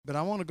But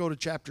I want to go to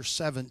chapter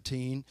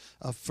 17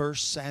 of 1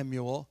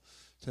 Samuel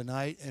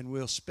tonight, and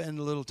we'll spend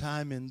a little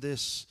time in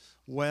this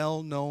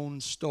well-known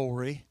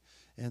story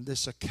and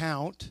this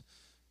account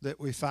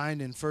that we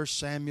find in 1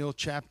 Samuel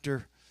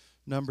chapter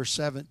number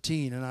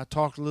 17. And I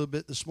talked a little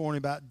bit this morning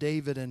about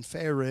David and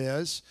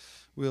Pharez.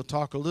 We'll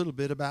talk a little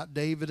bit about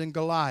David and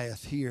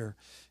Goliath here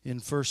in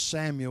 1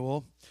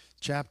 Samuel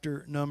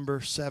chapter number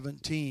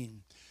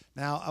 17.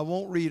 Now, I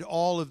won't read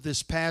all of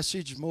this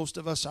passage. Most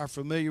of us are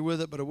familiar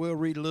with it, but I will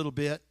read a little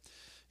bit.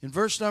 In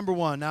verse number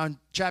 1, now in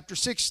chapter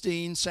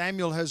 16,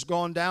 Samuel has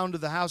gone down to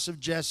the house of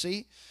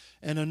Jesse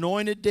and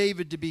anointed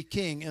David to be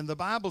king. And the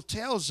Bible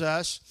tells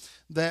us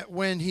that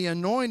when he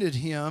anointed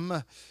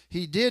him,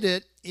 he did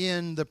it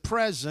in the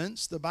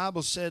presence. The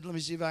Bible said, let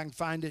me see if I can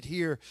find it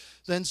here.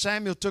 Then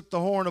Samuel took the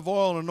horn of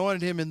oil and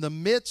anointed him in the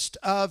midst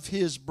of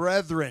his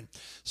brethren.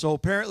 So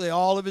apparently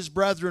all of his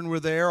brethren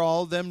were there.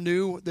 All of them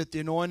knew that the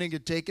anointing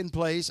had taken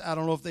place. I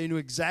don't know if they knew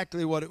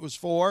exactly what it was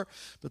for,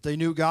 but they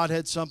knew God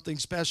had something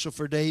special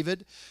for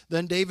David.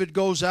 Then David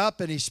goes up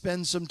and he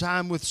spends some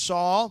time with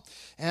Saul.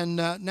 And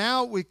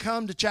now we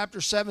come to chapter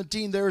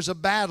 17. There is a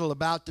battle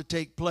about to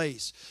take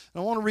place.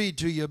 And I want to read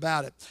to you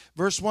about it.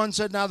 Verse 1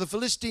 said, Now the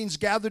Philistines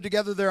gathered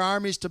together their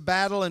armies to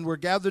battle, and were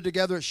gathered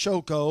together at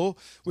Shochoh,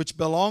 which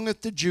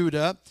belongeth to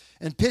Judah,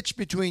 and pitched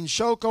between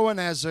Shochoh and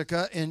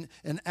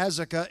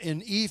Azekah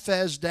in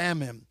Ephes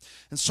Dammim.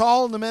 And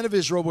Saul and the men of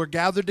Israel were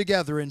gathered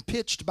together and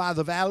pitched by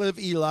the valley of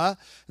Elah,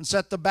 and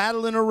set the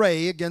battle in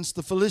array against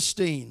the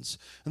Philistines.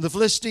 And the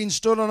Philistines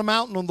stood on a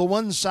mountain on the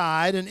one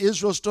side, and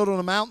Israel stood on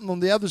a mountain on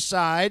the other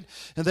side,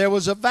 and there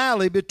was a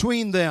valley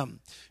between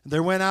them. And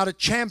there went out a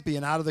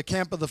champion out of the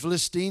camp of the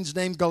Philistines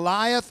named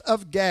Goliath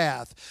of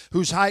Gath,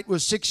 whose height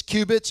was 6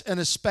 cubits and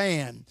a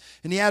span.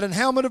 And he had an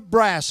helmet of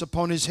brass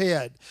upon his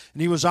head,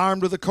 and he was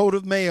armed with a coat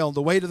of mail.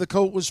 The weight of the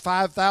coat was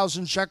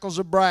 5,000 shekels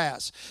of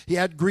brass. He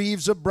had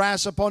greaves of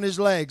brass upon his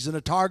legs, and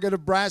a target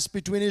of brass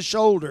between his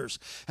shoulders.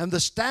 And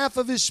the staff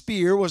of his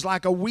spear was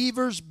like a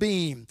weaver's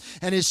beam,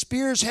 and his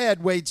spear's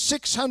head weighed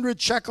 600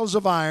 shekels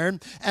of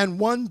iron, and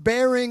one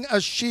bearing a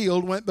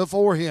shield went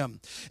before him.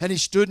 And he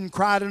stood and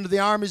cried unto the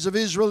armies of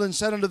Israel, and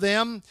said unto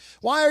them,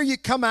 Why are ye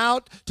come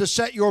out to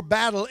set your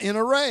battle in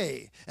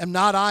array? Am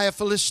not I a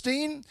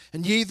Philistine,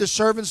 and ye the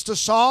servants to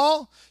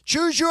Saul?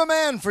 Choose you a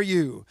man for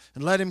you,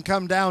 and let him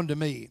come down to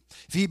me.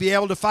 If he be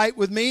able to fight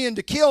with me and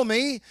to kill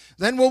me,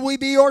 then will we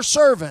be your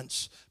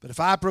servants. But if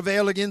I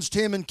prevail against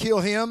him and kill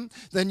him,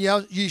 then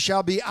ye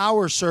shall be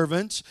our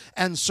servants,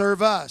 and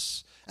serve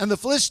us. And the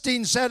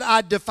Philistines said,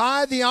 I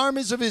defy the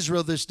armies of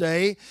Israel this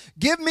day.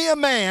 Give me a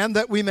man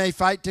that we may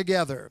fight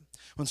together.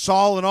 When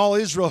Saul and all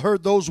Israel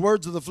heard those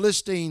words of the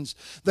Philistines,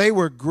 they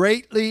were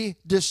greatly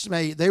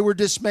dismayed. They were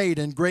dismayed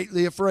and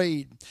greatly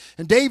afraid.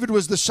 And David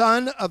was the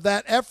son of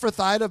that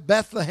Ephrathite of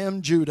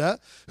Bethlehem, Judah,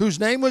 whose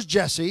name was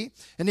Jesse.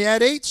 And he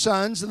had 8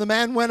 sons, and the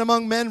man went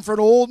among men for an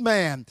old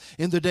man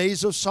in the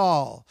days of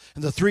Saul.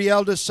 And the 3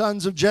 eldest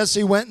sons of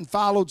Jesse went and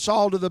followed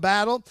Saul to the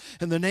battle.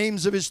 And the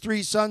names of his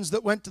 3 sons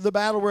that went to the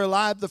battle were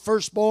Eliab the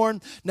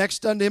firstborn,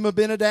 next unto him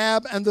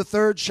Abinadab, and the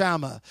third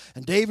Shammah.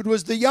 And David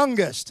was the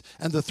youngest,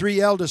 and the 3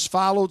 eldest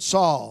followed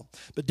Saul.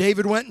 But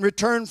David went and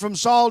returned from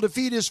Saul to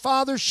feed his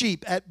father's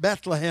sheep at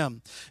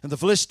Bethlehem. And the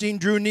Philistine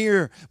drew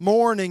near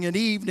morning and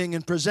evening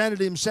and presented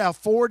himself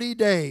 40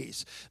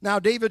 days. Now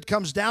David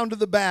comes down to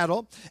the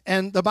battle,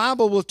 and the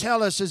Bible will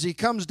tell us as he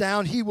comes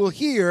down, he will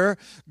hear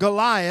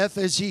Goliath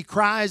as he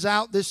cries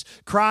out this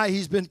cry.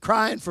 He's been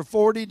crying for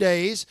 40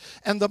 days.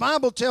 And the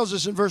Bible tells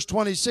us in verse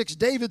 26,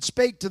 David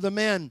spake to the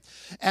men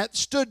that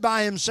stood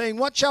by him, saying,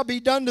 What shall be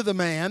done to the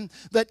man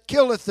that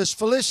killeth this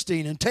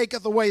Philistine, and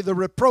taketh away the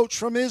reproach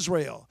from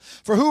Israel?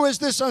 For who is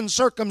this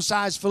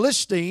uncircumcised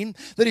Philistine,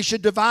 that he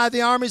should divide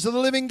the armies of the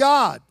living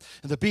God?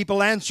 And the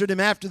people answered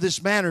him after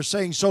this manner,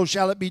 saying, So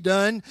shall it be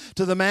done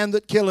to the man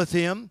that killeth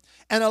him.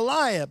 And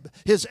Eliab,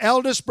 his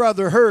eldest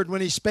brother, heard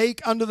when he spake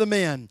unto the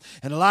men.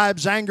 And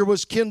Eliab's anger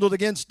was kindled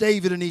against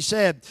David, and he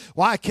said,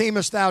 Why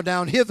camest thou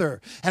down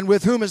hither? And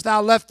with whom hast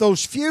thou left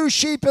those few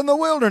sheep in the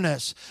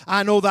wilderness?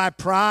 I know thy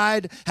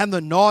pride and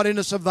the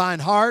naughtiness of thine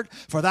heart,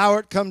 for thou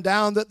art come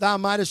down that thou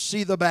mightest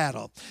see the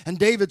battle. And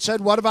David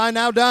said, What have I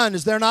now done?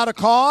 Is there not a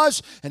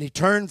cause? And he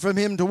turned from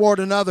him toward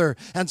another,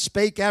 and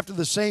spake after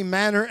the same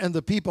manner, and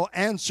the people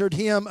answered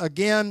him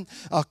again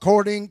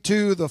according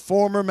to the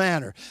former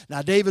manner.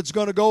 Now David's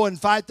going to go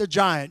and fight the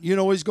giant. You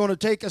know, he's going to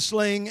take a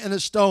sling and a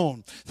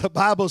stone. The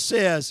Bible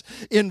says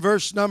in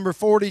verse number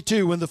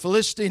 42, when the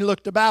Philistine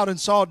looked about and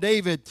saw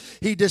David,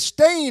 he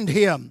disdained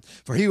him,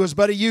 for he was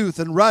but a youth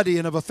and ruddy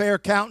and of a fair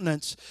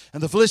countenance.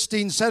 And the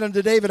Philistine said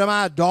unto David, Am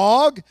I a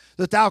dog,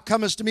 that thou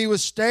comest to me with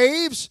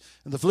staves?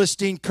 And the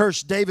Philistine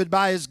cursed David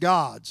by his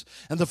gods.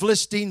 And the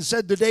Philistine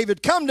said to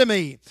David, Come to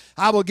me,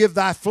 I will give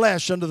thy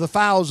flesh unto the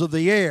fowls of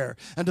the air,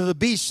 and to the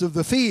beasts of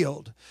the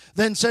field.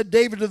 Then said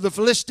David to the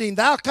Philistine,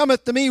 Thou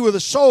comest to me with a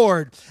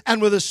sword,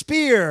 and with a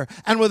spear,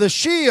 and with a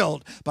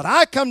shield. But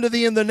I come to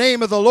thee in the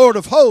name of the Lord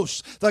of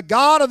hosts, the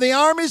God of the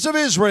armies of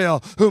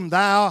Israel, whom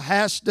thou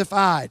hast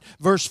defied.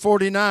 Verse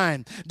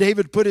 49,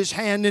 David put his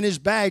hand in his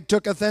bag,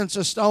 took thence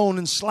a stone,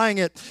 and slang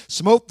it,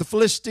 smote the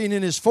Philistine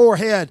in his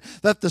forehead,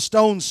 that the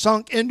stone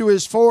sunk into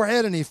his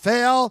forehead, and he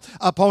fell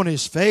upon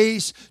his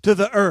face to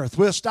the earth.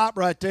 We'll stop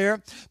right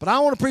there. But I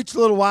want to preach a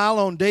little while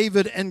on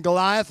David and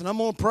Goliath, and I'm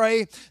going to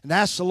pray and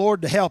ask the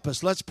Lord to help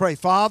us. Let's pray.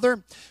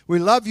 Father, we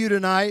love you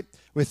tonight.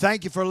 We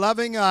thank you for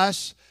loving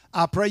us.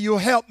 I pray you'll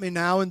help me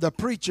now in the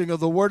preaching of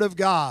the Word of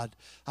God.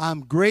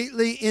 I'm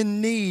greatly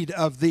in need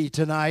of thee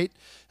tonight,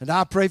 and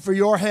I pray for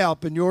your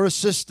help and your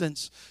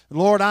assistance.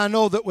 Lord, I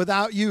know that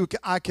without you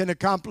I can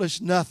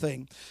accomplish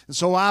nothing. And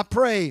so I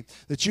pray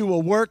that you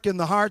will work in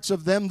the hearts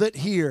of them that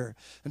hear.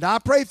 And I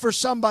pray for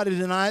somebody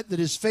tonight that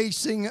is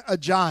facing a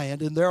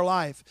giant in their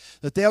life,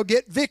 that they'll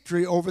get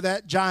victory over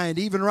that giant,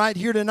 even right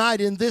here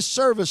tonight in this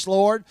service,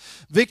 Lord.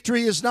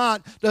 Victory does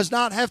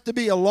not have to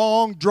be a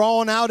long,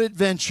 drawn-out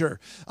adventure.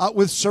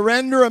 With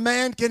surrender, a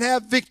man can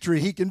have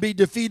victory. He can be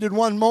defeated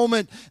one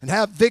moment and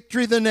have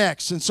victory the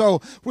next. And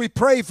so we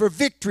pray for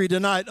victory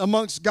tonight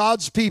amongst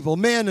God's people,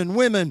 men and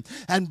women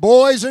and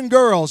boys and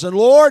girls. And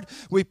Lord,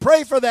 we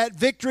pray for that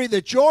victory,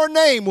 that your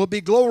name will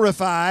be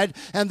glorified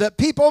and that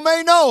people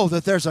may know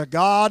that there's a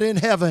God in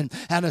heaven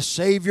and a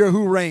Savior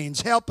who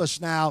reigns. Help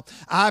us now,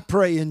 I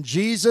pray in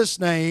Jesus'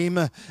 name,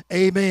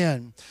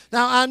 amen.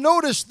 Now I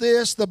noticed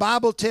this, the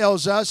Bible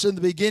tells us in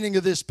the beginning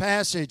of this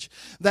passage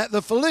that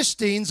the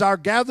Philistines are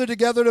gathered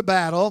together to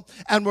battle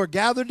and were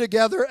gathered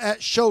together at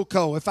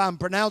Shoko, if I'm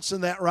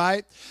pronouncing that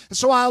right. And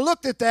so I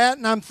looked at that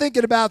and I'm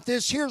thinking about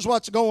this. Here's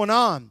what's going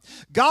on.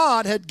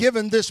 God had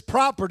given this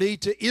property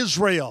to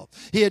Israel.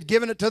 He had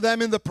given it to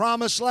them in the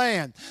promised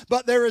land.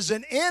 But there is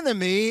an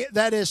enemy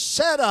that is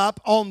set up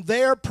on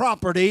their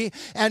property,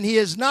 and he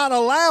is not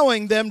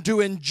allowing them to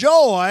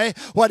enjoy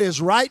what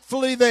is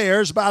rightfully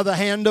theirs by the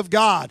hand of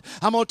God.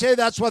 I'm going to tell you,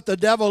 that's what the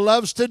devil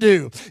loves to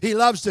do. He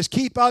loves to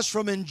keep us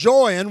from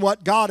enjoying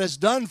what God has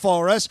done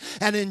for us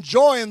and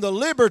enjoying the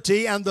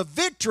liberty and the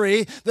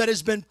victory that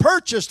has been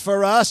purchased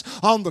for us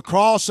on the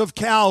cross of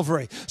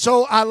Calvary.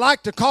 So I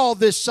like to call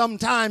this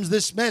sometimes,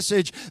 this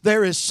message,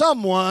 There is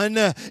Someone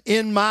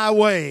in My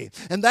Way.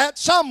 And that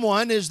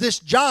someone is this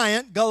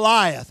giant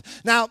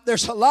Goliath. Now,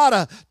 there's a lot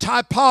of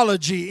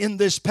typology in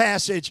this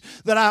passage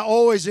that I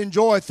always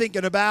enjoy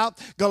thinking about.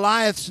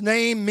 Goliath's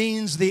name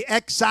means the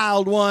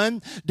exiled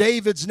one.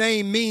 David's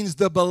name means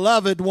the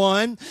beloved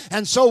one.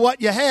 And so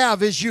what you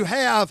have is you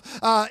have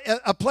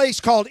a place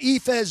called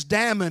Ephes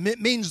Dammim. It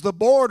means the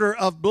border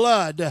of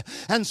blood.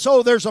 And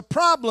so there's a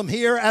problem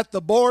here at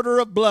the border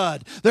of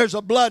blood. There's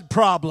a blood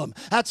problem.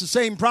 That's the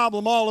same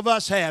problem all of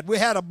us had. We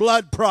had a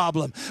blood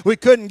problem. We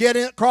couldn't get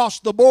across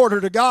the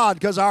border to God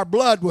because our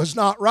blood was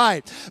not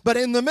right. But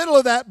in the middle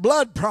of that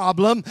blood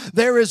problem,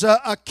 there is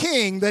a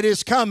king that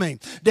is coming.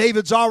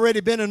 David's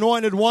already been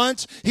anointed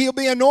once. He'll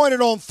be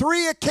anointed on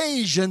 3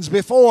 occasions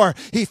before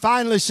he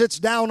finally sits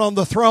down on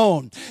the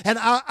throne. And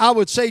I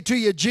would say to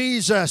you,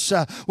 Jesus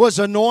was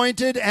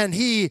anointed, and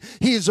he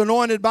is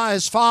anointed by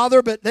his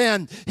father, but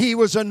then he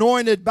was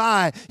anointed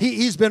by,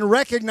 he's been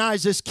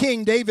recognized as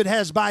king. David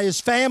has by his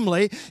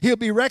family. He'll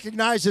be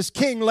recognized as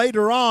king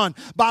later on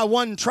by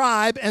one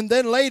tribe, and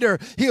then later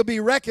he'll be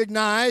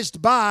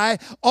recognized by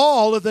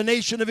all of the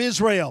nation of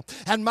Israel.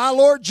 And my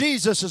Lord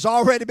Jesus has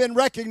already been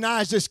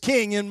recognized as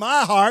king in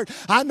my heart.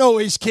 I know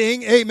he's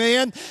king,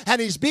 amen,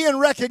 and he's being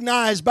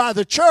recognized by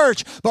the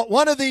church. But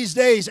one of these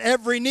days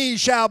every knee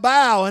shall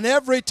bow and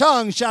every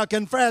tongue shall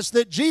confess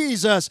that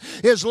Jesus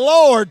is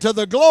Lord, to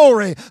the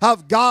glory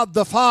of God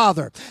the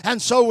Father.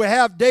 And so we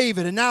have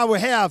David, and now we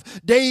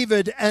have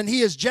David, and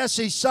he is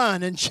Jesse's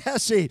son, and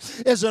Jesse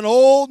is an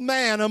old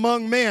man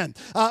among men.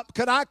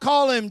 Could I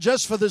call him,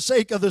 just for the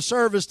sake of the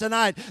service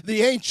tonight,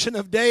 the Ancient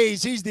of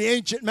Days? He's the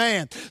ancient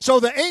man. So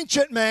the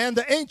ancient man,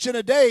 the Ancient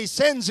of Days,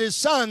 sends his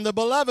son, the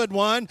beloved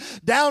one,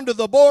 down to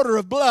the border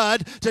of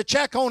blood to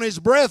check on his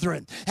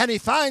brethren. And he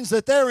finds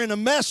that they're in a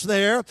mess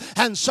there.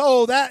 And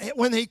so that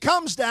when he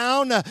comes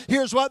down,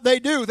 here's what they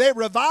do. They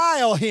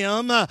revile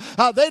him.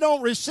 They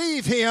don't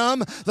receive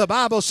him. The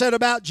Bible said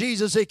about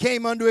Jesus, he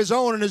came unto his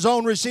own, and his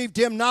own received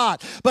him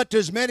not. But to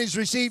as many as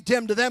received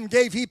him, to them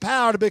gave he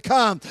power to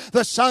become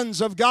the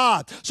sons of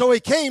God. So he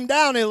came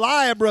down.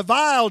 Eliab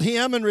reviled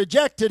him and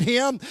rejected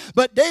him.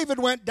 But David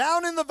went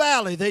down in the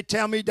valley. They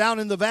tell me down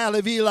in the valley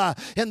of Elah,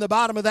 in the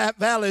bottom of that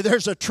valley,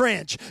 there's a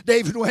trench.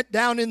 David went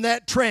down in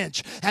that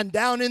trench. And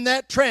down in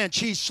that trench,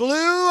 he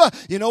slew,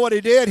 you know what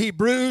he did? He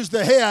bruised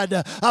the head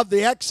of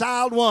the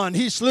exiled one.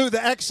 He slew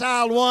the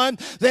exiled one.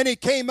 Then he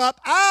came up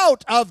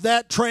out of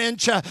that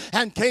trench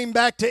and came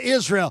back to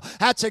Israel.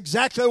 That's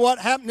exactly what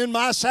happened in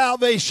my salvation.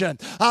 salvation.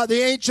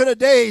 The Ancient of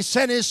Days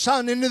sent His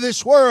Son into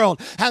this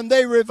world, and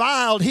they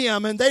reviled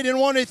Him, and they didn't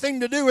want anything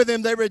to do with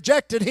Him. They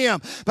rejected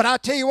Him. But I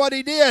tell you what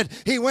He did.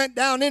 He went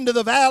down into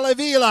the valley of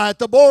Elah at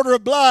the border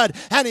of blood,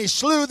 and He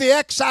slew the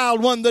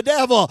exiled one, the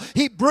devil.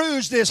 He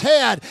bruised his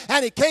head,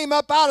 and He came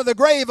up out of the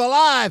grave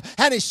alive,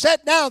 and He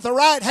sat down at the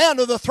right hand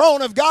of the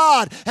throne of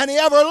God, and He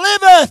ever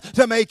liveth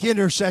to make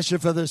intercession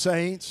for the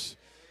saints.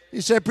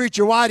 You said,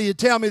 preacher, why do you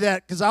tell me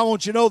that? Because I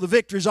want you to know the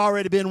victory's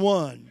already been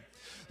won.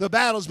 The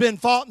battle's been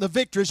fought and the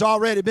victory's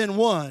already been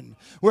won.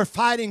 We're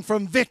fighting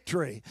from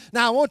victory.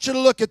 Now, I want you to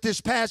look at this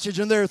passage,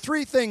 and there are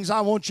three things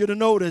I want you to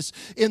notice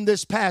in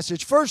this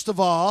passage. First of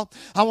all,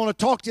 I want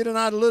to talk to you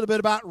tonight a little bit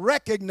about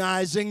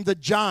recognizing the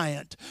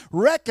giant.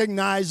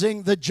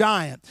 Recognizing the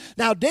giant.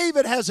 Now,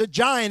 David has a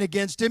giant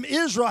against him.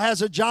 Israel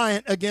has a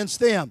giant against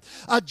them.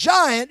 A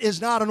giant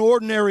is not an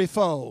ordinary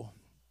foe.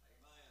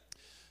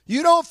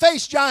 You don't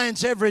face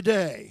giants every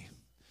day.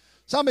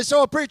 Somebody say,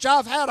 oh, preacher,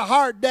 I've had a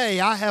hard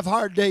day. I have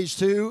hard days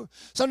too.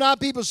 Sometimes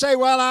people say,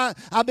 well,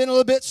 I've been a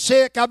little bit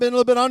sick. I've been a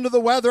little bit under the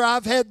weather.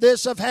 I've had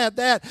this. I've had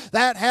that.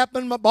 That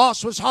happened. My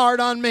boss was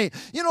hard on me.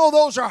 You know,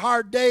 those are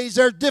hard days.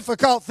 They're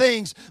difficult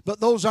things,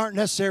 but those aren't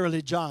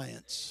necessarily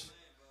giants.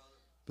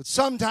 But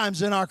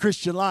sometimes in our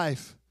Christian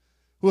life,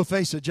 we'll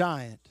face a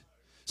giant.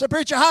 So,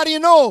 preacher, how do you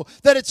know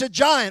that it's a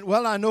giant?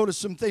 Well, I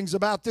noticed some things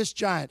about this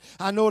giant.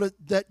 I noticed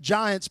that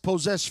giants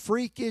possess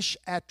freakish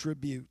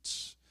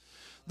attributes.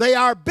 They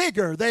are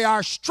bigger. They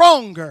are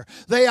stronger.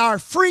 They are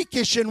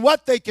freakish in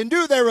what they can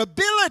do. Their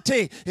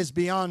ability is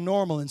beyond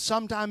normal. And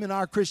sometime in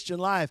our Christian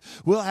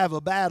life, we'll have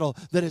a battle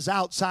that is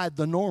outside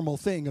the normal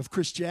thing of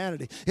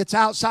Christianity. It's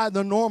outside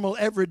the normal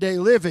everyday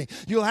living.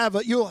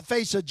 You'll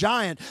face a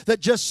giant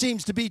that just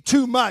seems to be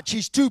too much.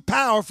 He's too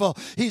powerful.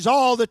 He's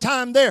all the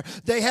time there.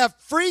 They have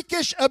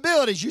freakish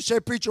abilities. You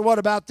say, preacher, what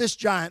about this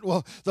giant?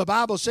 Well, the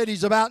Bible said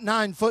he's about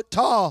 9 foot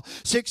tall,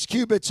 6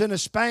 cubits in a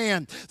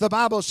span. The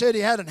Bible said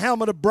he had a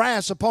helmet of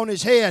brass upon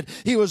his head.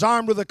 He was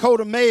armed with a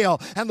coat of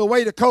mail, and the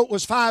weight of coat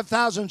was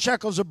 5,000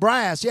 shekels of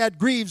brass. He had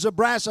greaves of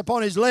brass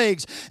upon his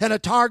legs, and a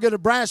target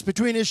of brass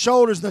between his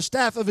shoulders, and the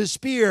staff of his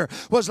spear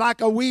was like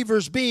a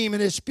weaver's beam,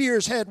 and his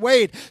spear's head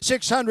weighed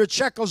 600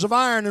 shekels of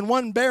iron, and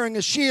one bearing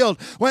a shield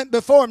went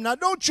before him. Now,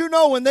 don't you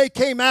know when they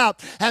came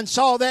out and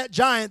saw that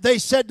giant, they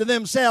said to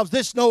themselves,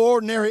 this is no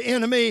ordinary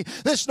enemy.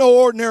 This is no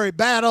ordinary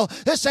battle.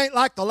 This ain't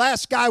like the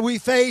last guy we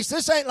faced.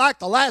 This ain't like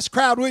the last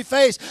crowd we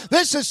faced.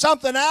 This is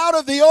something out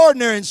of the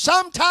ordinary. And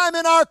sometime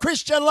in our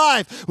Christian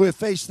life, we'll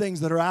face things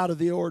that are out of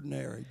the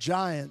ordinary.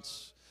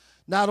 Giants.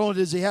 Not only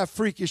does he have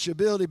freakish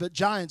ability, but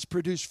giants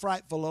produce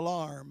frightful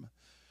alarm.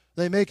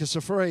 They make us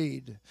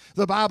afraid.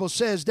 The Bible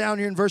says down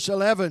here in verse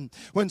 11,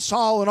 when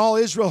Saul and all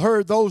Israel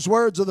heard those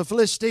words of the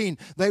Philistine,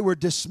 they were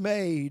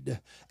dismayed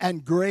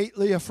and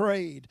greatly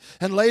afraid.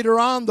 And later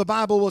on, the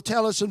Bible will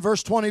tell us in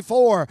verse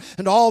 24,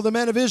 and all the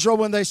men of Israel,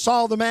 when they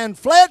saw the man,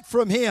 fled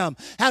from him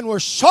and were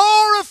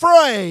sore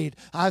afraid.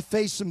 I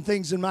faced some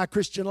things in my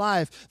Christian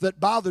life that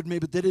bothered me,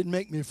 but they didn't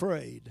make me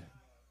afraid.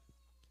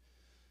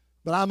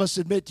 But I must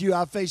admit to you,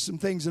 I faced some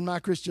things in my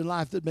Christian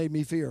life that made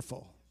me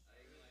fearful.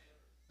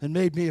 And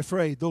made me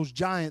afraid. Those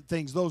giant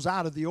things, those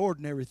out of the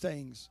ordinary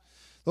things,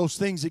 those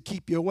things that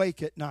keep you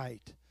awake at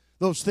night,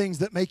 those things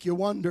that make you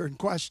wonder and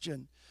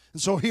question.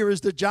 And so here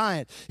is the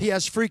giant. He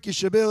has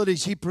freakish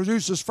abilities. He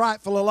produces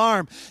frightful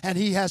alarm, and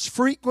he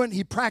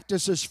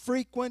practices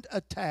frequent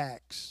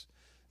attacks.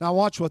 Now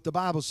watch what the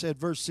Bible said,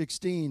 verse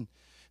 16.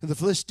 And the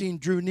Philistine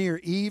drew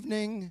near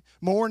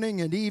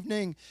morning and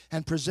evening,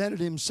 and presented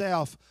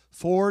himself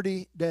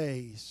 40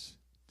 days.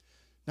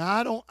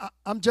 Now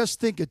I'm just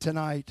thinking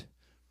tonight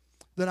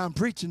that I'm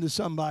preaching to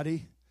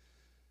somebody,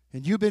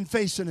 and you've been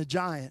facing a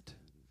giant.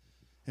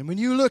 And when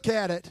you look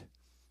at it,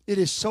 it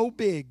is so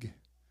big.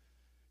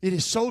 It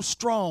is so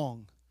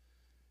strong.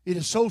 It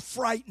is so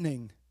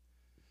frightening.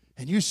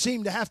 And you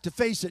seem to have to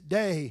face it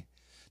day.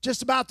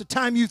 Just about the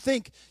time you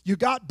think you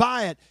got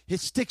by it, it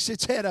sticks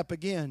its head up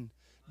again.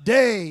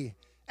 Day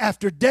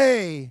after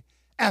day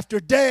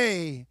after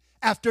day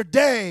after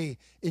day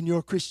in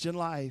your Christian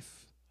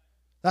life.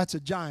 That's a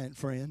giant,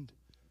 friend.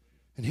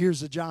 And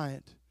here's a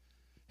giant.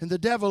 And the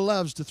devil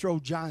loves to throw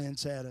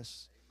giants at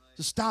us,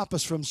 to stop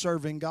us from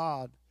serving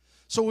God.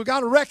 So we've got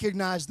to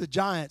recognize the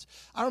giants.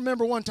 I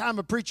remember one time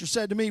a preacher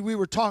said to me, we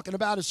were talking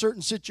about a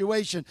certain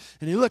situation,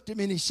 and he looked at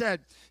me and he said,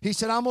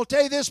 I'm going to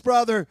tell you this,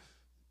 brother,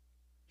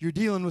 you're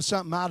dealing with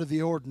something out of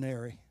the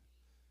ordinary.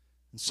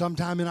 And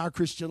sometime in our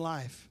Christian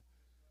life,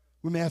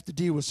 we may have to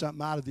deal with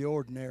something out of the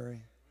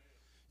ordinary.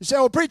 You say,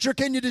 well, preacher,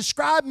 can you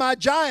describe my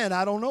giant?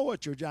 I don't know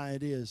what your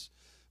giant is,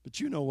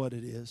 but you know what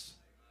it is.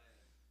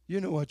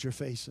 You know what you're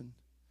facing.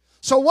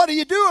 So what do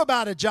you do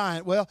about a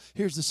giant? Well,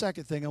 here's the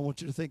second thing I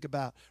want you to think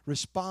about.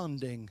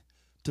 Responding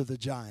to the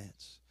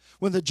giants.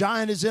 When the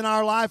giant is in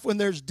our life, when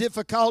there's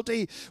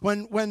difficulty,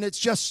 when it's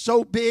just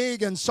so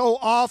big and so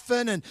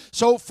often and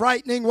so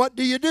frightening, what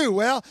do you do?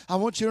 Well, I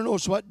want you to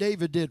notice what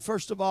David did.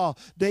 First of all,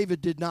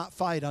 David did not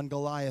fight on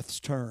Goliath's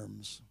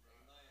terms.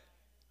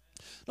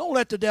 Don't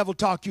let the devil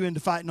talk you into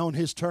fighting on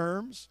his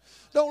terms.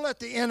 Don't let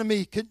the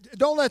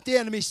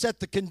enemy set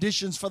the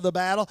conditions for the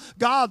battle.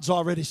 God's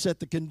already set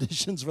the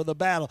conditions for the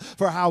battle,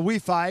 for how we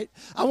fight.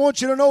 I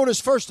want you to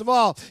notice, first of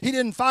all, he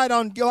didn't fight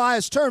on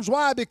Goliath's terms.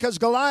 Why? Because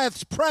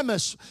Goliath's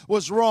premise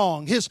was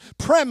wrong. His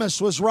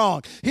premise was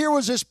wrong. Here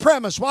was his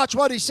premise. Watch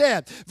what he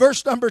said.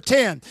 Verse number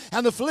 10.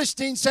 And the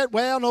Philistine said,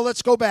 well, no,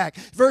 let's go back.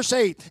 Verse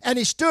 8. And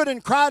he stood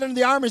and cried unto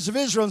the armies of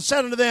Israel and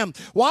said unto them,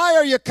 why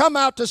are you come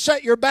out to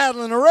set your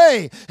battle in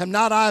array? Am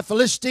not I a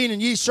Philistine,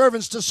 and ye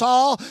servants to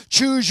Saul?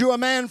 Choose you a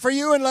man for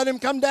you, and let him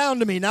come down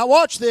to me. Now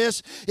watch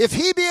this. If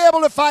he be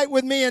able to fight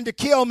with me and to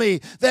kill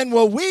me, then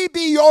will we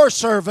be your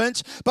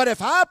servants. But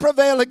if I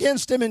prevail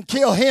against him and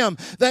kill him,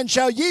 then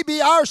shall ye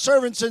be our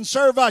servants and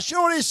serve us. You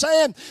know what he's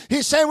saying?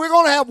 He's saying we're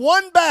going to have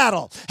one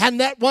battle, and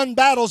that one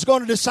battle is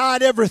going to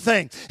decide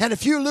everything. And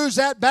if you lose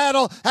that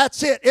battle,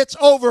 that's it. It's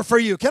over for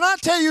you. Can I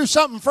tell you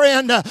something,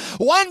 friend?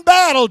 One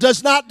battle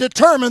does not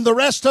determine the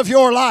rest of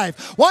your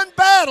life. One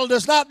battle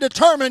does not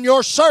determine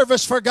your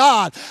service for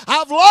God.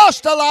 I've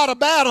lost a lot of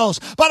battles,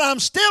 but I'm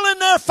still in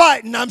there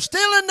fighting. I'm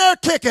still in there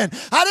kicking.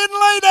 I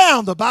didn't lay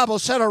down. The Bible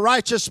said a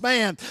righteous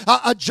man,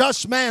 a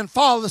just man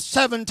falleth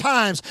 7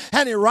 times,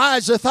 and he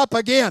riseth up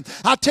again.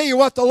 I'll tell you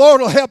what the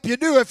Lord will help you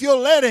do if you'll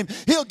let him.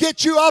 He'll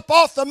get you up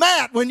off the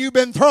mat when you've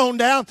been thrown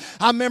down.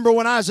 I remember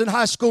when I was in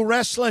high school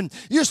wrestling.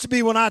 Used to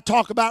be when I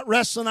talk about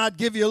wrestling, I'd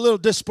give you a little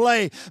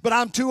display, but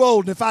I'm too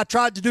old. And if I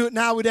tried to do it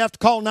now, we'd have to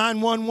call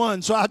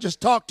 911. So I'll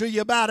just talk to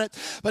you about it.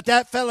 But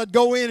that fella'd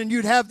go in, and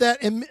you'd have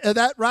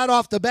that right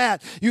off the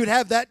bat. You'd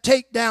have that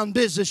takedown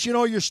business. You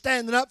know, you're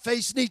standing up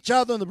facing each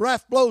other, and the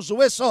ref blows the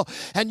whistle,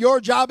 and your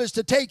job is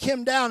to take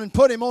him down and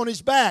put him on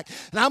his back.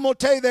 And I'm going to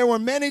tell you, there were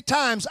many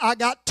times I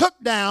got took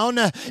down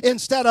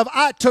instead of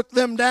I took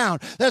them down.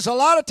 There's a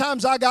lot of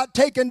times I got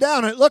taken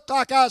down, and it looked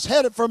like I was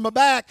headed for my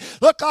back,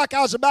 looked like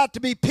I was about to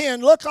be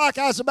pinned, looked like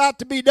I was about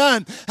to be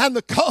done. And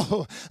the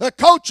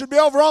coach would be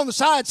over on the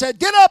side and said,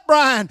 get up,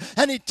 Brian.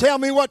 And he'd tell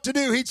me what to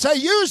do. He'd say,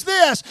 use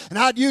this. And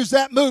I'd use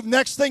that move.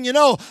 Next thing you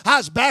know, I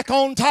was back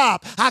on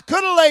top. I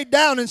could have laid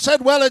down and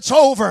said, well, it's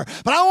over.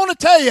 But I want to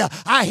tell you,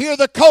 I hear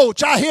the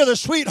coach, I hear the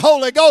sweet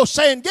Holy Ghost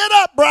saying, get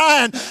up,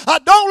 Brian.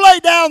 Don't lay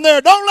down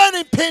there. Don't let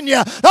him pin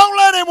you. Don't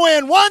let him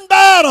win. One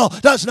battle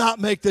does not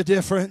make the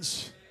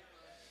difference.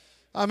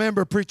 I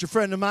remember a preacher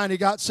friend of mine, he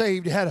got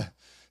saved. He had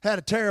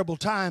a terrible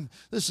time.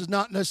 This is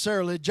not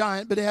necessarily a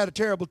giant, but he had a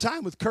terrible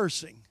time with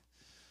cursing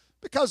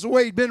because of the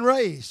way he'd been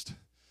raised.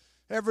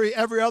 Every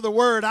other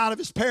word out of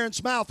his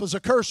parents' mouth was a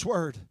curse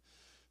word.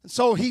 And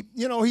so he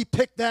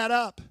picked that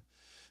up.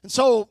 And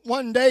so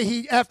one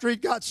day, after he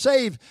got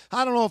saved,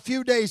 I don't know, a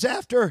few days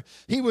after,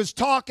 he was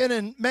talking,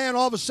 and man,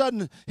 all of a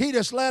sudden, he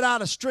just let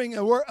out a string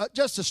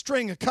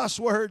of cuss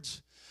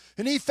words.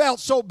 And he felt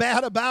so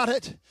bad about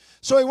it.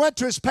 So he went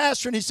to his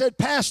pastor and he said,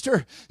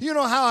 Pastor, you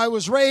know how I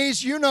was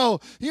raised. You know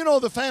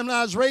the family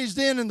I was raised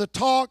in and the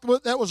talk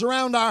that was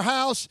around our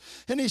house.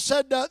 And he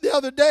said, the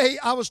other day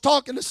I was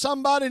talking to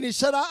somebody and he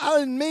said, I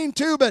didn't mean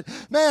to, but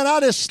man, I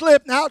just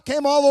slipped and out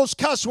came all those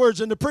cuss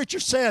words. And the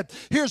preacher said,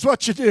 here's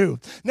what you do.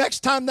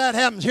 Next time that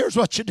happens, here's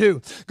what you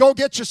do. Go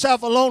get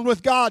yourself alone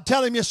with God.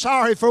 Tell him you're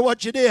sorry for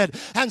what you did.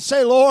 And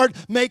say, Lord,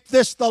 make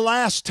this the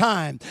last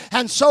time.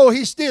 And so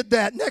he did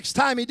that. Next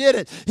time he did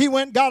it, he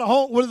went and got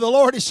home with the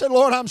Lord. He said,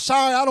 Lord, I'm sorry.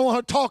 I don't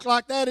want to talk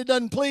like that. It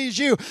doesn't please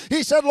you.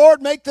 He said,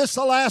 Lord, make this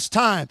the last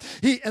time.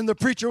 And the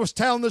preacher was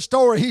telling the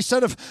story. He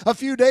said a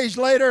few days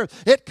later,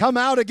 it come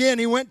out again.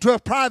 He went to a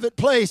private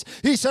place.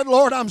 He said,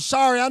 Lord, I'm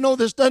sorry. I know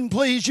this doesn't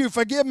please you.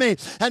 Forgive me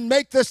and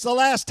make this the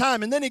last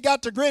time. And then he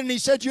got to grin and he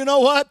said, you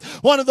know what?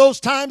 One of those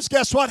times,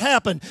 guess what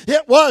happened?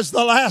 It was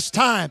the last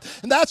time.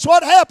 And that's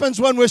what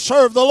happens when we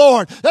serve the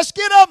Lord. Let's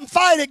get up and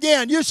fight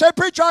again. You say,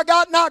 preacher, I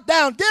got knocked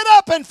down. Get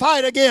up and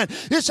fight again.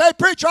 You say,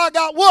 preacher, I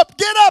got whooped.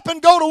 Get up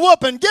and go to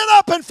whooping. Get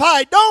up and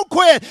fight. Don't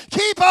quit.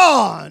 Keep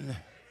on.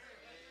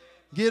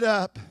 Get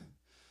up.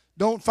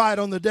 Don't fight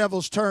on the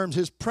devil's terms.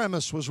 His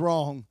premise was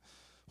wrong.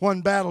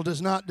 One battle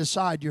does not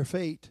decide your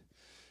fate.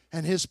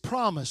 And his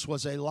promise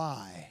was a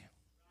lie.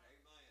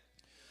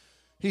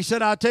 He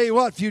said, I'll tell you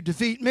what, if you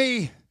defeat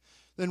me,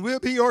 then we'll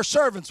be your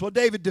servants. Well,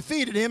 David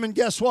defeated him, and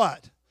guess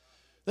what?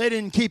 They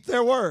didn't keep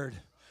their word.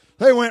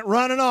 They went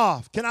running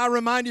off. Can I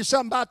remind you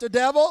something about the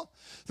devil?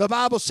 The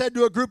Bible said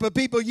to a group of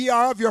people, ye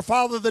are of your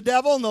father the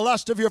devil, and the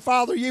lust of your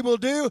father ye will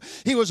do.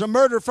 He was a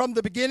murderer from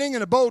the beginning,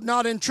 and abode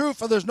not in truth,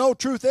 for there's no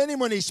truth in him.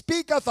 When he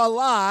speaketh a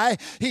lie,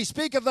 he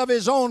speaketh of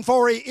his own,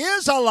 for he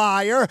is a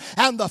liar,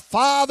 and the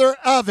father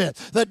of it.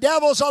 The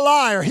devil's a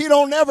liar. He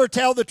don't never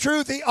tell the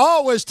truth. He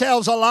always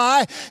tells a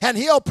lie, and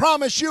he'll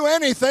promise you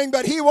anything,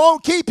 but he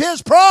won't keep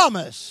his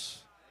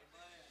promise.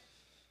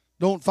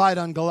 Don't fight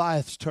on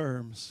Goliath's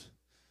terms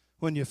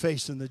when you're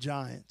facing the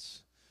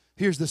giants.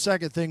 Here's the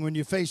second thing. When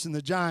you're facing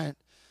the giant,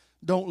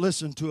 don't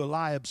listen to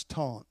Eliab's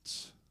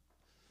taunts.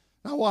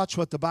 Now watch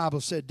what the Bible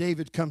said.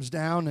 David comes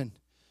down, and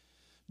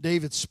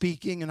David's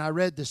speaking, and I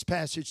read this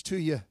passage to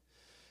you.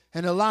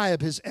 And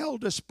Eliab, his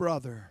eldest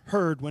brother,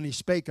 heard when he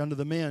spake unto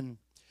the men.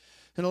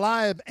 And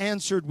Eliab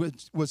answered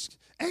with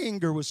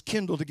anger was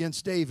kindled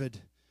against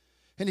David.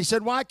 And he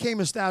said, why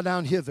camest thou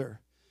down hither?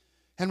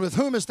 And with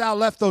whom hast thou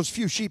left those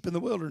few sheep in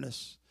the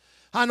wilderness?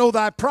 I know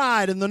thy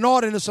pride and the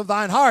naughtiness of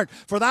thine heart,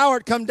 for thou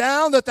art come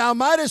down that thou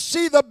mightest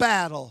see the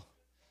battle.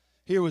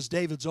 Here was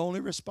David's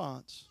only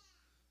response.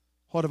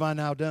 What have I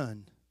now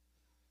done?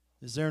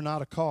 Is there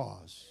not a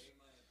cause?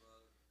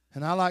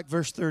 And I like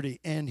verse 30.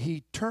 And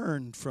he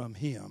turned from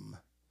him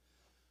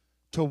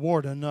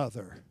toward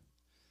another,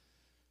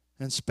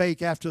 and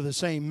spake after the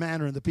same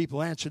manner. And the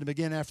people answered him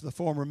again after the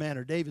former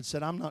manner. David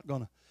said, I'm not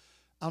going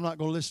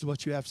to listen to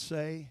what you have to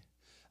say.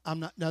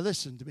 Now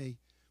listen to me.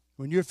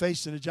 When you're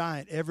facing a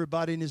giant,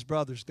 everybody and his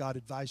brother's got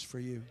advice for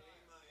you.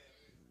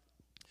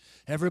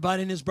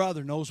 Everybody and his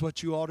brother knows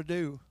what you ought to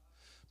do.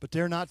 But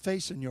they're not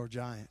facing your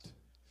giant.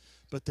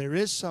 But there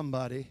is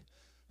somebody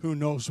who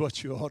knows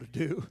what you ought to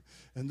do,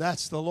 and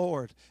that's the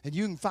Lord. And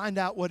you can find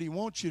out what he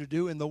wants you to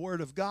do in the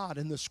Word of God,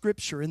 in the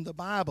Scripture, in the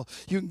Bible.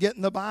 You can get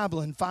in the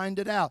Bible and find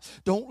it out.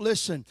 Don't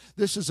listen.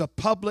 This is a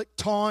public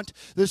taunt.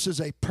 This is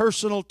a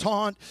personal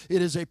taunt.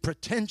 It is a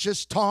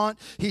pretentious taunt.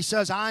 He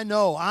says, I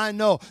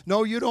know.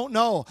 No, you don't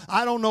know.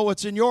 I don't know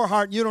what's in your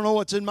heart, and you don't know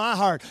what's in my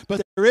heart.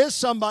 But there is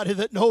somebody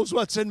that knows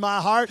what's in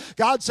my heart.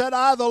 God said,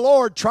 I, the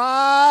Lord,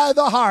 try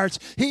the hearts.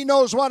 He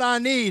knows what I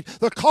need.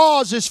 The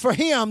cause is for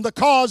him. The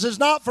cause is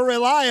not for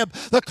Eliab.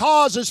 The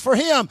cause is for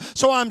him.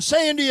 So I'm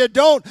saying to you,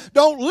 don't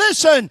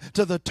listen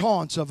to the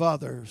taunts of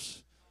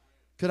others.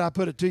 Could I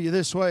put it to you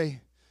this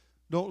way?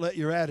 Don't let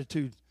your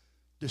attitude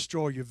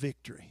destroy your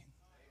victory.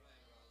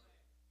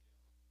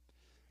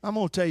 I'm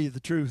going to tell you the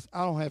truth.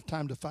 I don't have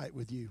time to fight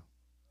with you.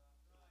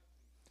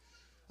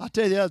 I'll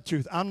tell you the other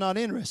truth. I'm not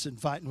interested in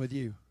fighting with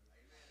you.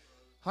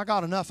 I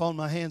got enough on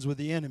my hands with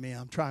the enemy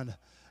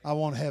I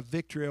want to have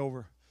victory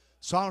over.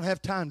 So I don't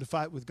have time to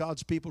fight with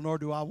God's people, nor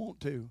do I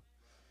want to.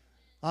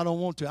 I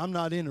don't want to. I'm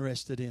not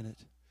interested in it.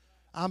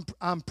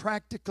 I'm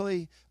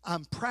practically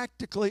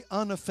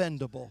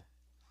unoffendable.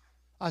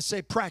 I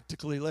say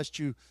practically lest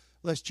you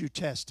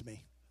test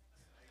me.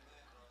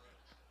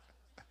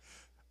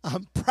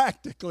 I'm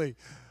practically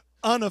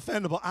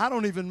unoffendable. I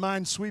don't even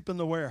mind sweeping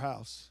the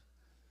warehouse.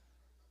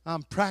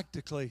 I'm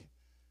practically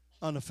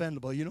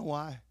unoffendable. You know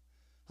why?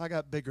 I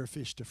got bigger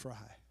fish to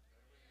fry.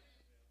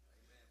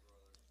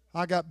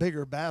 I got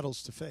bigger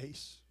battles to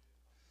face.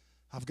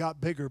 I've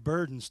got bigger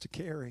burdens to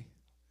carry.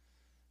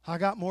 I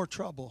got more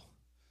trouble.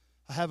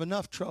 I have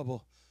enough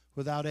trouble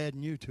without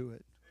adding you to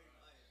it.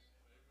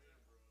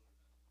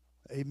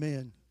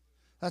 Amen.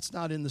 That's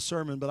not in the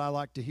sermon, but I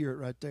like to hear it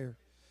right there.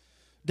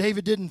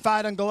 David didn't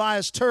fight on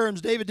Goliath's terms.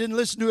 David didn't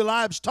listen to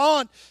Eliab's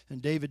taunt.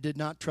 And David did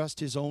not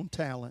trust his own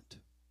talent.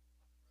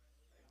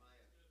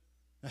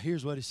 Now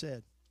here's what he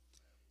said.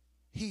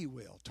 He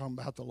will, talking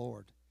about the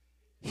Lord,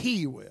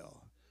 he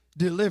will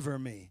deliver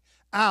me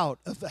out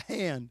of the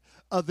hand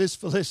of this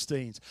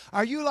Philistines.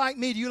 Are you like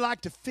me? Do you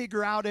like to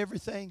figure out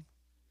everything?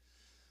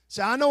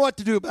 Say, I know what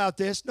to do about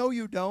this. No,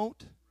 you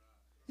don't.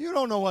 You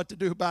don't know what to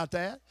do about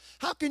that.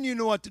 How can you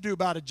know what to do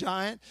about a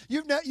giant?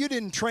 You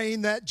didn't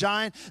train that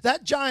giant.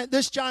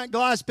 This giant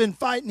Goliath's been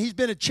fighting. He's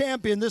been a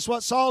champion. This is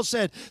what Saul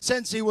said.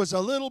 Since he was a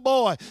little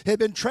boy, he had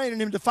been training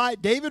him to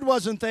fight. David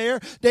wasn't there.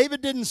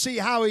 David didn't see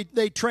how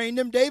they trained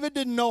him. David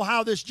didn't know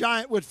how this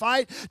giant would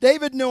fight.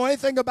 David didn't know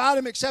anything about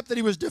him except that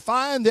he was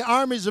defying the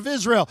armies of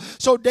Israel.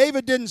 So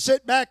David didn't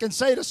sit back and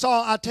say to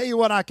Saul, I'll tell you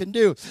what I can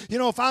do. You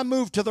know, if I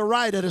move to the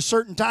right at a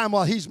certain time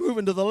while he's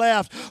moving to the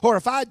left, or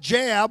if I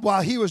jab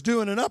while he was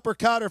doing an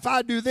uppercut, or if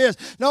I do this.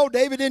 No,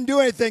 David didn't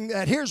do anything.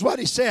 Here's what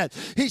he said.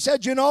 He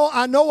said, you know,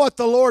 I know what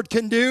the Lord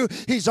can do.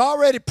 He's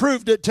already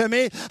proved it to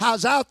me. I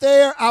was out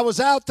there,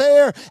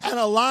 and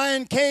a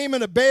lion came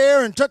and a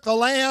bear and took the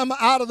lamb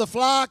out of the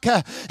flock,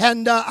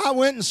 and I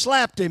went and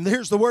slapped him.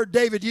 Here's the word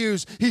David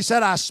used. He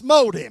said, I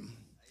smote him.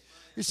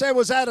 You say,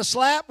 was that a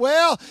slap?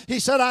 Well, he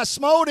said, I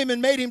smote him and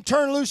made him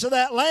turn loose of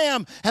that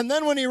lamb, and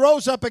then when he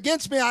rose up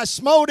against me, I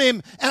smote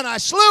him and I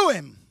slew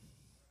him.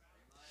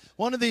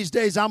 One of these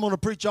days, I'm going to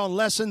preach on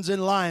lessons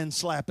in lion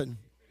slapping.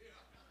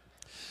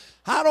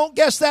 I don't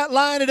guess that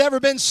lion had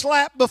ever been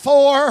slapped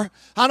before.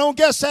 I don't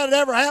guess that had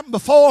ever happened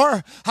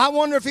before. I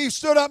wonder if he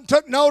stood up and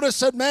took notice,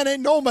 said, man,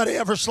 ain't nobody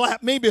ever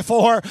slapped me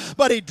before.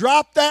 But he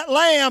dropped that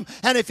lamb,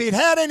 and if he'd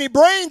had any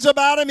brains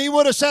about him, he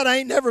would have said, I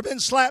ain't never been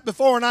slapped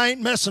before, and I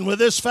ain't messing with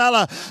this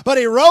fella. But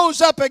he rose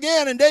up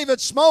again, and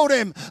David smote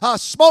him,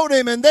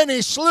 and then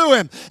he slew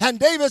him. And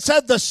David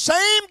said, the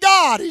same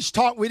God,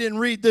 we didn't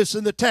read this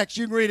in the text,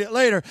 you can read it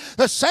later,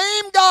 the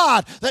same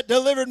God that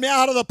delivered me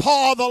out of the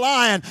paw of the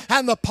lion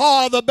and the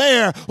paw of the bear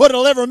would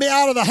deliver me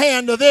out of the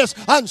hand of this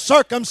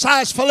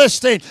uncircumcised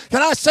Philistine.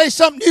 Can I say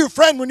something to you,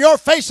 friend, when you're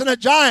facing a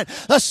giant?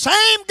 The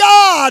same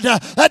God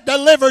that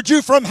delivered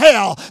you from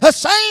hell, the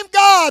same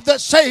God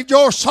that saved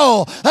your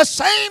soul, the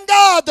same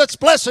God that's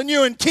blessing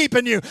you and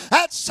keeping you,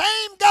 that same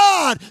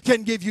God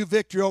can give you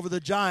victory over the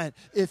giant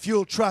if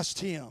you'll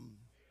trust him.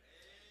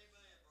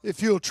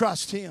 If you'll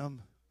trust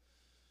him.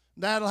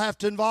 That'll have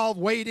to involve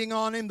waiting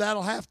on him.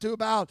 That'll have to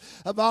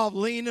involve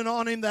leaning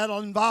on him. That'll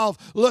involve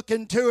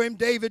looking to him.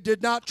 David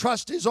did not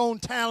trust his own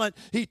talent.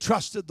 He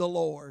trusted the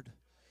Lord.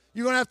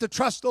 You're going to have to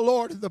trust the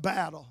Lord in the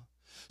battle.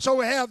 So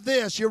we have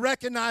this. You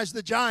recognize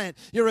the giant.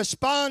 You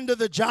respond to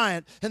the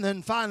giant. And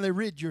then finally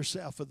rid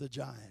yourself of the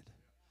giant.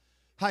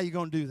 How are you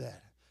going to do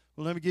that?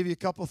 Well, let me give you a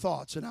couple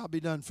thoughts and I'll be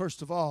done.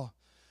 First of all,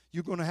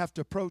 you're going to have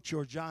to approach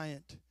your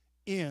giant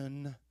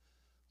in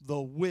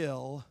the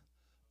will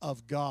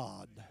of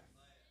God.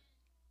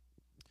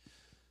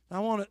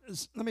 Now,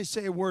 let me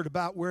say a word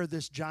about where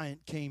this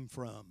giant came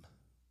from.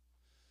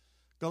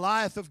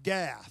 Goliath of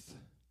Gath.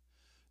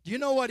 Do you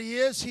know what he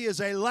is? He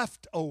is a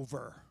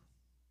leftover.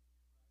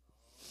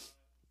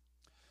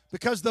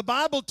 Because the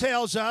Bible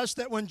tells us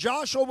that when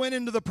Joshua went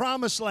into the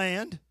promised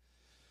land,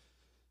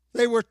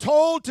 they were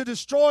told to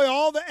destroy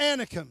all the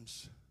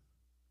Anakims.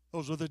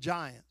 Those were the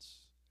giants.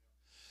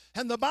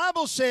 And the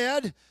Bible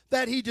said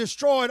that he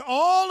destroyed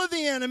all of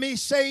the enemy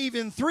save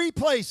in 3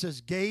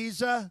 places: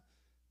 Gaza,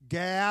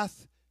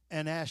 Gath,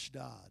 and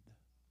Ashdod.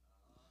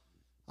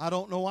 I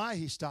don't know why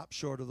he stopped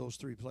short of those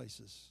 3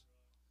 places.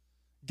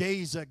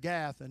 Gaza,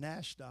 Gath, and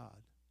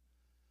Ashdod.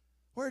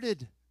 Where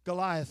did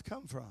Goliath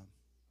come from?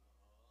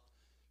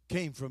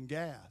 Came from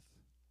Gath.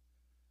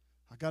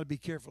 I got to be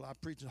careful. I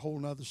preach a whole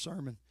nother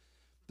sermon.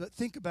 But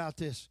think about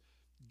this.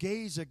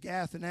 Gaza,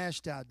 Gath, and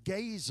Ashdod.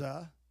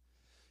 Gaza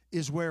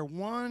is where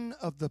one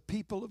of the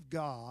people of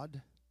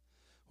God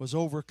was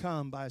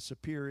overcome by a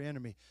superior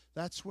enemy.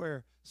 That's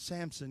where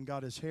Samson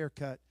got his hair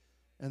cut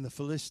and the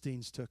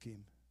Philistines took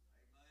him.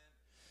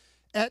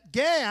 At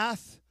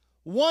Gath,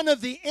 one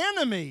of the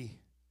enemy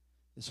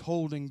is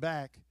holding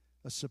back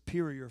a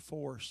superior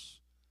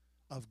force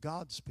of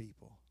God's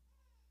people.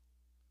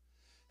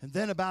 And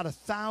then about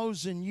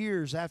 1,000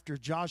 years after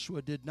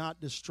Joshua did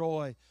not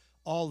destroy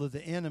all of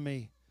the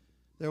enemy,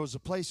 there was a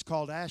place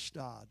called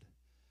Ashdod.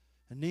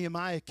 And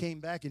Nehemiah came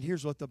back, and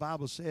here's what the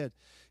Bible said.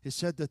 It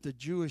said that the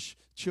Jewish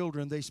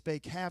children, they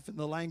spake half in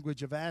the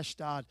language of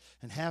Ashdod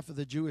and half of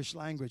the Jewish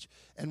language.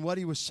 And what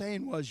he was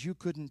saying was you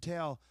couldn't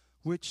tell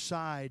which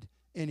side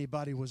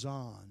anybody was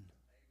on.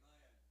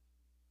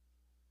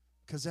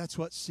 Because that's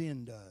what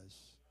sin does.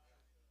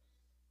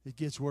 It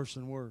gets worse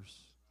and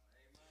worse.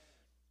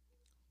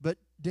 But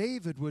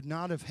David would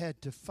not have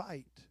had to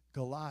fight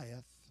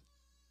Goliath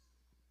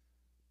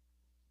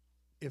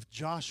if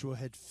Joshua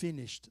had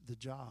finished the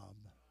job.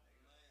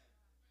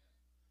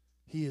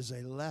 He is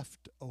a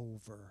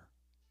leftover.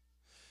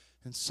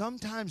 And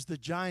sometimes the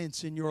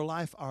giants in your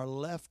life are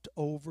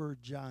leftover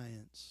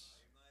giants.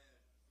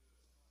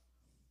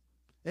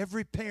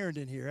 Every parent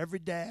in here, every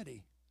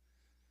daddy,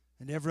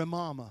 and every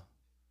mama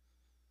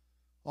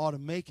ought to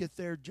make it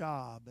their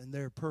job and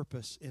their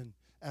purpose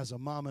as a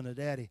mom and a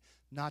daddy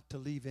not to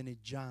leave any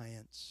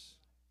giants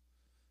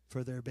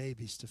for their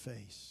babies to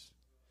face.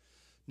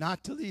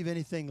 Not to leave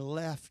anything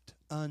left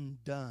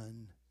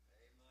undone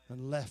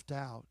and left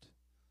out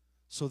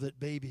so that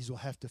babies will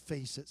have to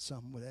face it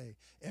someday.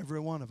 Every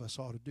one of us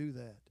ought to do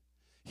that.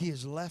 He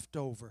is left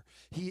over.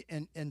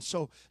 And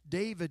so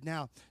David's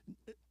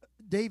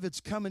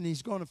coming,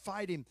 he's going to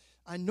fight him.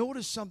 I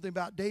noticed something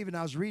about David, and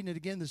I was reading it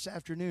again this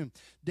afternoon.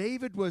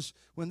 David was,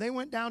 when they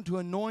went down to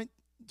anoint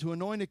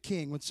a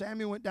king, when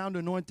Samuel went down to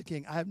anoint the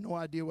king, I have no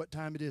idea what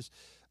time it is.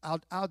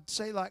 I'll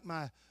say like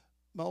my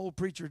old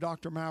preacher,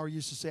 Dr. Maurer,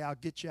 used to say, I'll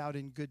get you out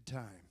in good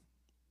time.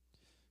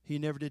 He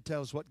never did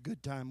tell us what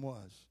good time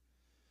was.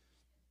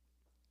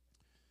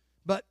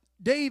 But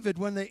David,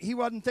 when he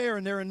wasn't there,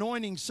 and they're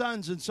anointing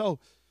sons, and so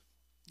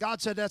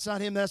God said, that's not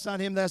him, that's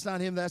not him, that's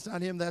not him, that's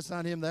not him, that's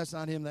not him, that's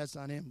not him, that's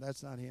not him,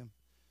 that's not him.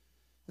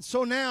 And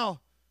so now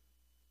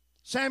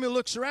Samuel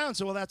looks around and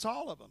said, well, that's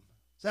all of them.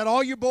 Is that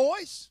all your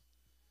boys?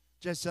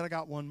 Jesse said, I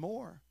got one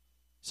more.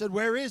 He said,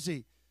 where is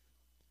he?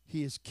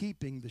 He is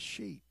keeping the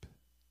sheep.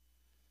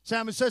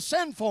 Samuel says,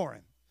 send for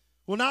him.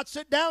 Will not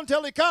sit down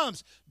till he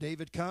comes.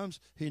 David comes.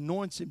 He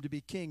anoints him to be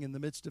king in the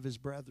midst of his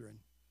brethren.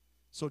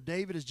 So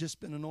David has just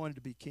been anointed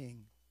to be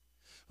king.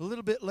 A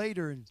little bit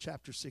later in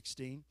chapter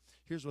 16,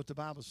 here's what the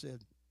Bible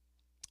said.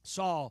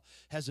 Saul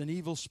has an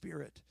evil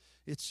spirit.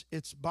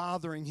 It's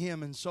bothering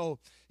him, and so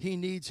he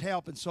needs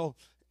help. And so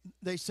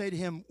they say to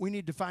him, we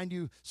need to find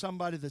you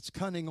somebody that's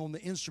cunning on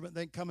the instrument.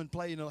 They can come and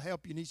play and it'll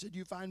help you. And he said,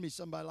 you find me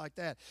somebody like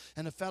that.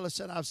 And the fellow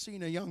said, I've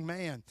seen a young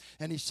man.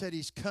 And he said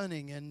he's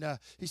cunning. And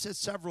he said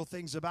several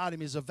things about him.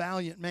 He's a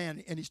valiant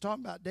man. And he's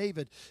talking about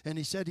David. And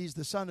he said he's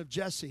the son of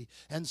Jesse.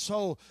 And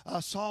so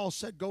Saul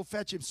said, go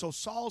fetch him. So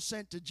Saul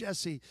sent to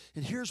Jesse.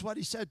 And here's what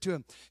he said to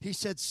him. He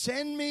said,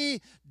 send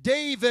me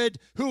David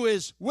who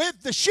is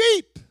with the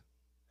sheep. Amen.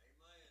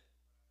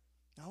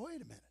 Now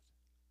wait a minute.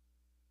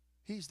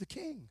 He's the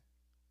king.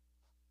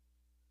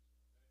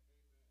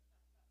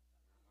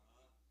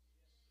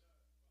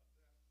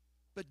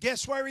 But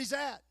guess where he's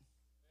at?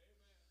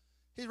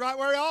 He's right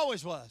where he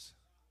always was.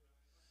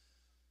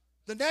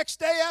 The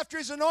next day after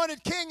he's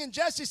anointed king and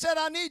Jesse said,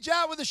 I need you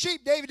out with the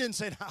sheep, David didn't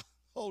say, no,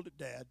 hold it,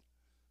 Dad.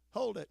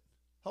 Hold it.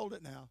 Hold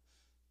it now.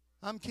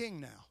 I'm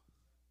king now.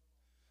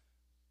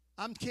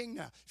 I'm king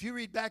now. If you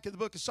read back in the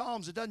book of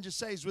Psalms, it doesn't just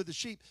say he's with the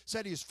sheep. It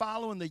said he was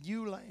following the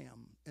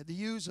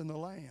ewes and the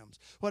lambs.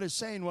 What it's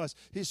saying was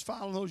he's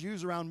following those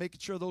ewes around, making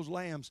sure those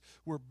lambs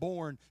were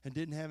born and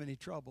didn't have any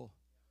trouble.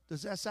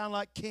 Does that sound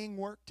like king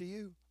work to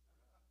you?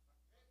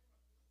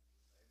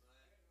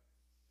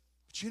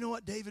 But you know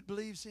what David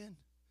believes in?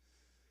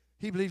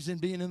 He believes in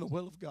being in the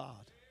will of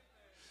God.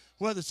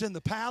 Whether it's in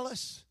the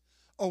palace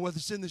or whether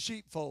it's in the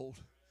sheepfold.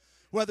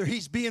 Whether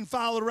he's being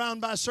followed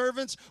around by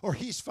servants or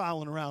he's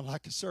following around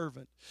like a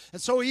servant.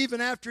 And so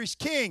even after he's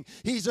king,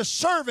 he's a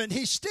servant.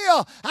 He's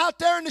still out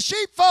there in the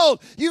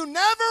sheepfold. You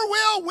never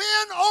will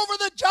win over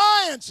the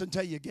giants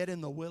until you get in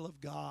the will of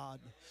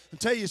God.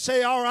 Until you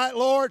say, all right,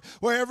 Lord,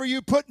 wherever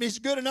you put me is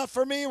good enough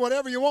for me.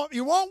 Whatever you want,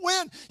 you won't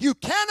win. You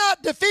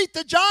cannot defeat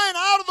the giant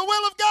out of the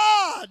will of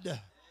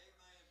God.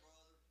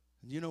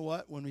 You know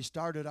what? When we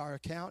started our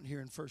account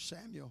here in 1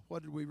 Samuel,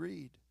 what did we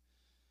read?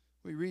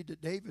 We read that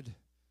David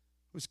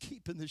was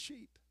keeping the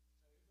sheep.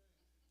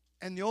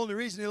 And the only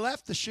reason he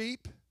left the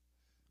sheep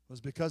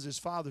was because his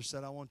father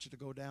said, I want you to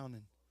go down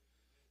and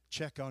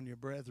check on your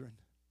brethren.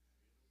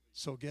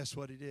 So guess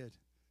what he did?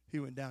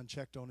 He went down and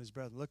checked on his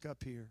brethren. Look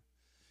up here.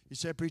 You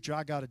said, preacher,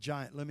 I got a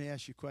giant. Let me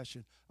ask you a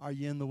question. Are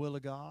you in the will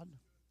of God?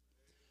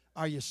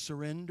 Are you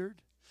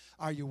surrendered?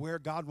 Are you where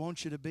God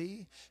wants you to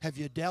be? Have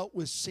you dealt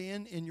with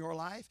sin in your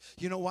life?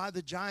 You know why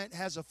the giant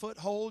has a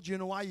foothold? You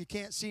know why you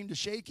can't seem to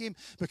shake him?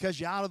 Because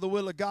you're out of the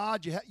will of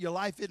God. Your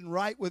life isn't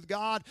right with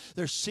God.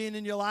 There's sin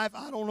in your life.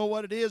 I don't know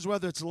what it is,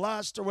 whether it's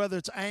lust or whether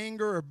it's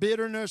anger or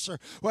bitterness or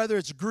whether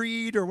it's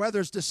greed or whether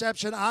it's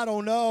deception. I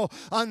don't know.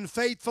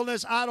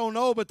 Unfaithfulness. I don't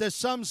know. But there's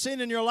some sin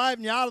in your life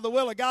and you're out of the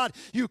will of God.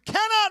 You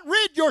cannot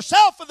rid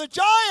yourself of the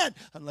giant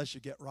unless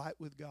you get right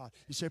with God.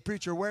 You say,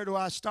 preacher, where do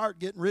I start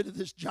getting rid of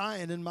this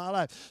giant in my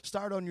life?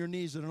 Start on your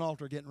knees at an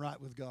altar getting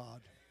right with God.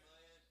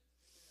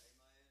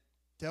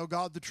 Tell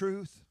God the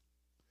truth.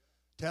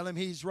 Tell him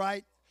he's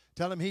right.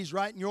 Tell him he's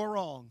right and you're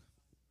wrong.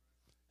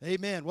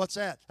 Amen. What's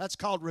that? That's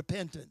called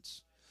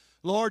repentance.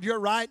 Lord,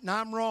 you're right and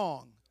I'm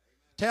wrong.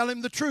 Tell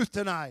him the truth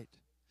tonight.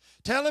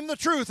 Tell him the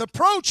truth.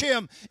 Approach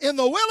him in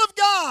the will of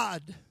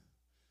God.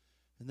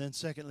 And then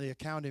secondly,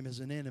 account him as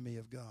an enemy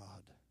of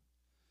God.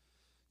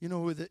 You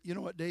know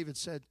what David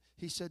said?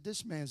 He said,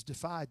 this man's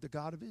defied the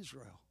God of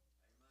Israel.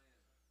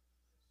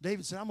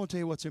 David said, I'm going to tell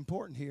you what's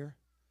important here.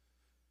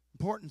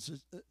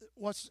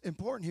 What's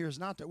important here is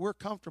not that we're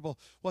comfortable.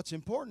 What's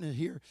important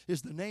here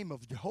is the name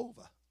of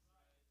Jehovah.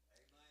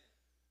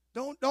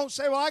 Don't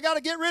say, well, I got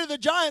to get rid of the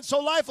giant so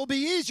life will be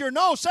easier.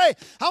 No, say,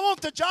 I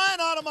want the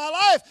giant out of my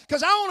life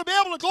because I want to be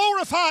able to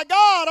glorify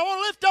God. I want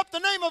to lift up the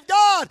name of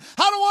God.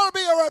 I don't want to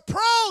be a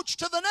reproach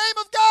to the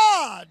name of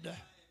God.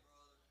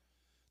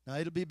 Now,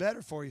 it'll be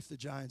better for you if the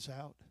giant's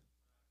out.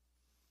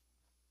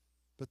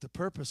 But the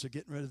purpose of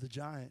getting rid of the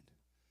giant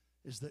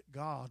is that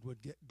God would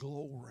get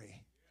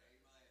glory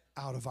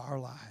out of our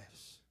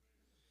lives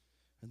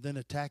and then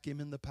attack him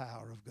in the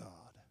power of God.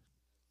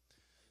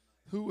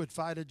 Who would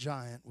fight a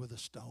giant with a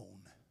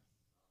stone?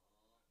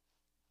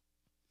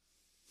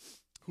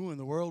 Who in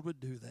the world would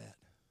do that?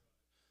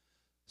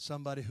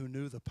 Somebody who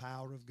knew the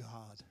power of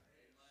God.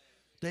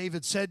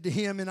 David said to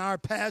him in our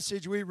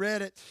passage, we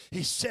read it,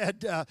 he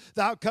said,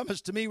 thou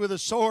comest to me with a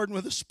sword and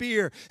with a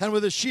spear and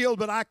with a shield,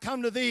 but I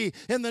come to thee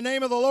in the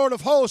name of the Lord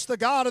of hosts, the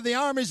God of the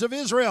armies of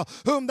Israel,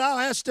 whom thou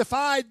hast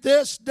defied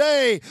this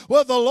day.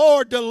 Will the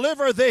Lord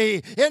deliver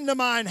thee into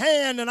mine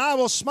hand, and I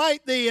will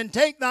smite thee and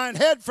take thine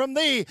head from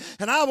thee,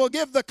 and I will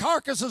give the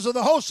carcasses of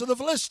the hosts of the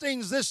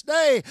Philistines this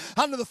day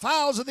unto the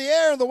fowls of the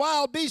air and the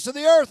wild beasts of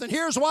the earth. And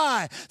here's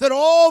why, that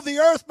all the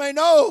earth may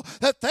know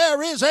that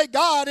there is a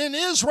God in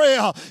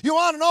Israel. You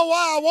want to know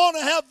why I want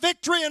to have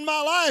victory in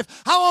my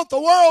life? I want the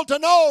world to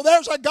know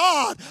there's a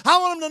God. I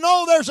want them to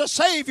know there's a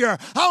Savior.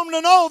 I want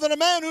them to know that a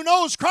man who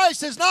knows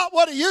Christ is not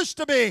what he used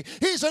to be.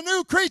 He's a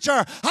new creature.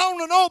 I want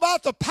them to know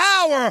about the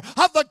power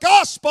of the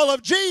gospel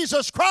of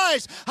Jesus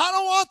Christ. I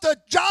don't want the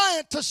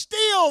giant to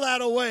steal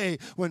that away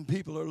when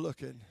people are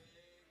looking.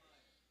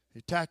 He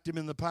attacked him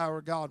in the power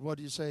of God. What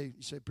do you say?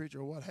 You say,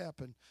 preacher, what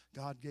happened?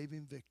 God gave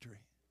him victory.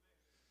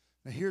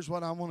 Now here's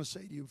what I want to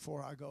say to you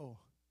before I go.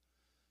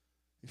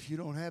 If you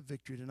don't have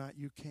victory tonight,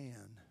 you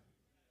can.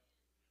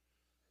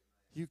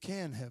 You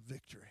can have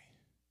victory.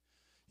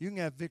 You can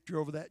have victory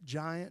over that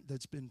giant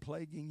that's been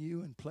plaguing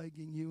you and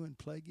plaguing you and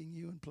plaguing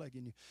you and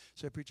plaguing you.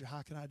 Say, preacher,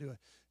 how can I do it?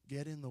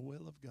 Get in the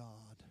will of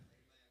God.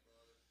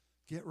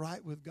 Get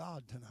right with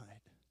God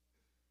tonight.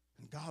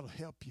 And God will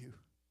help you.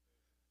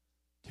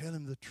 Tell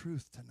him the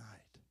truth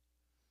tonight.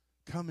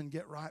 Come and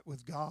get right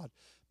with God.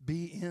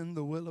 Be in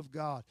the will of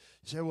God.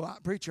 You say, well,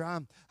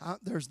 preacher,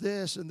 there's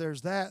this and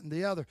there's that and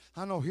the other.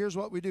 I know, here's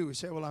what we do. We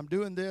say, well, I'm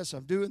doing this,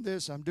 I'm doing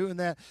this, I'm doing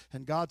that.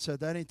 And God said,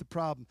 that ain't the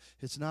problem.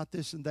 It's not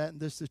this and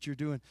this that you're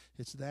doing.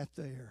 It's that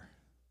there.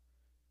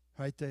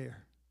 Right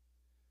there.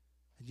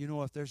 And you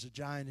know, if there's a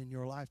giant in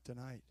your life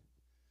tonight,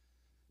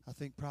 I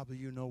think probably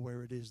you know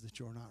where it is that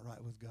you're not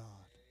right with God.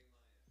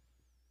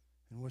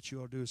 And what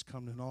you ought to do is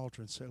come to an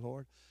altar and say,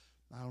 Lord,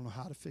 I don't know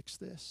how to fix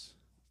this.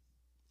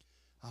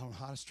 I don't know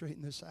how to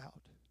straighten this out.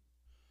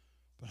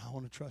 But I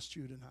want to trust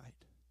you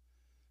tonight.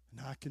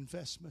 And I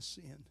confess my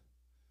sin.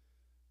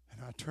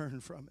 And I turn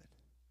from it.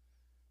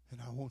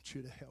 And I want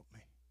you to help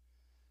me.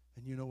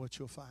 And you know what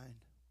you'll find?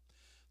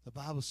 The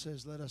Bible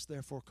says, let us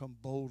therefore come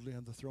boldly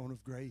on the throne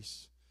of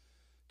grace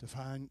to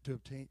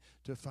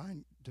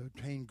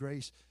obtain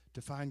grace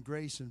to find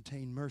grace and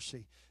obtain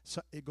mercy.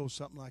 So it goes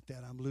something like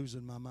that. I'm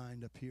losing my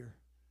mind up here.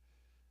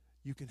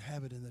 You can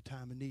have it in the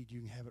time of need.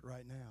 You can have it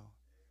right now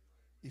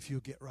if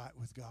you'll get right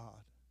with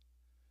God.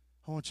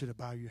 I want you to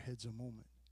bow your heads a moment.